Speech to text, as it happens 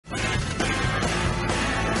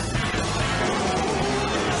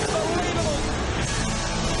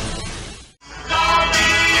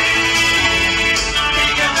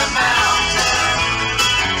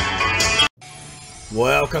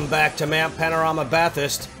Welcome back to Mount Panorama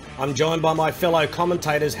Bathurst. I'm joined by my fellow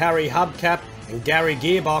commentators Harry Hubcap and Gary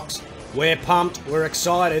Gearbox. We're pumped, we're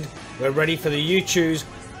excited, we're ready for the you choose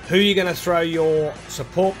who you're going to throw your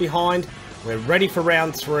support behind. We're ready for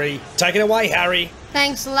round 3. Take it away, Harry.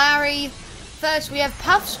 Thanks, Larry. First, we have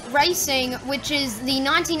Puffs Racing, which is the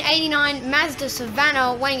 1989 Mazda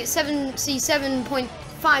Savannah, weighing at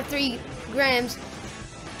 77.53 grams.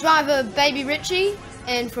 Driver, Baby Richie,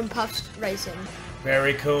 and from Puffs Racing.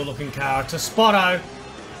 Very cool looking car. It's a Spotto.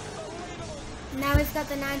 Now we've got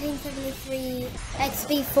the 1973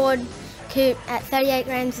 XB Ford Coupe at 38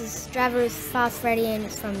 grams. His driver is Fast Freddy and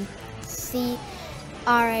it's from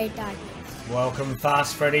CRA Diagnostics. Welcome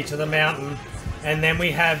Fast Freddy to the mountain. And then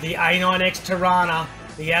we have the A9X Tirana,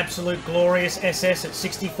 the absolute glorious SS at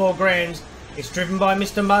 64 grams. It's driven by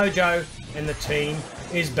Mr. Mojo and the team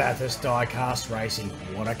is Bathurst Diecast Racing.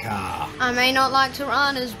 What a car. I may not like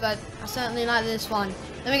Tiranas, but I certainly like this one.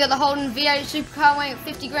 Then we got the Holden V8 Supercar weighing at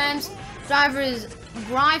 50 grams. Driver is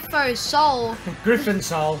Grypho Soul. Griffin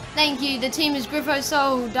Soul. Thank you. The team is Grypho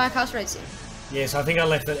Soul Diecast Racing. Yes, I think I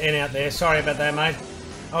left the N out there. Sorry about that, mate.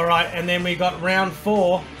 Alright, and then we got round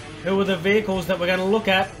 4. Who are the vehicles that we're going to look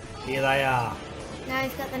at? Here they are. Now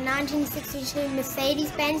we've got the 1962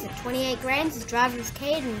 Mercedes-Benz at 28 grams. His driver is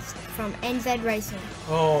Cadence from NZ Racing.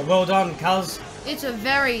 Oh, well done, cuz. It's a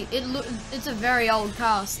very old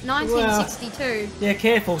car. 1962. Well, yeah,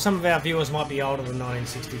 careful. Some of our viewers might be older than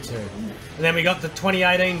 1962. And then we got the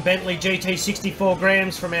 2018 Bentley GT 64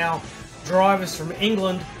 grams from our drivers from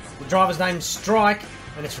England. The driver's name's Strike,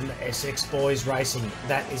 and it's from the Essex Boys Racing.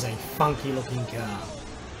 That is a funky looking car.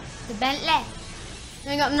 The Bentley.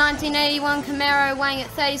 Then we got the 1981 Camaro weighing at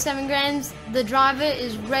 37 grams. The driver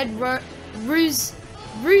is Red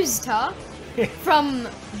Rooster from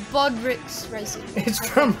Bodricks Racing. It's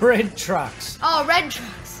from Red Trucks. Oh, Red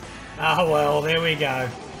Trucks. Oh, well, there we go.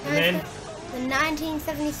 And then the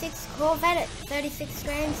 1976 Corvette at 36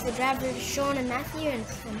 grams. The driver is Sean and Matthew, and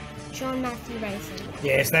it's from Sean Matthew Racing.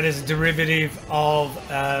 yes, that is a derivative of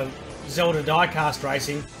Zelda Diecast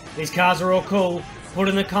Racing. These cars are all cool. Put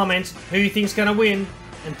in the comments who you think's going to win.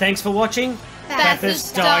 And thanks for watching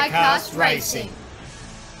Bathurst Diecast Racing.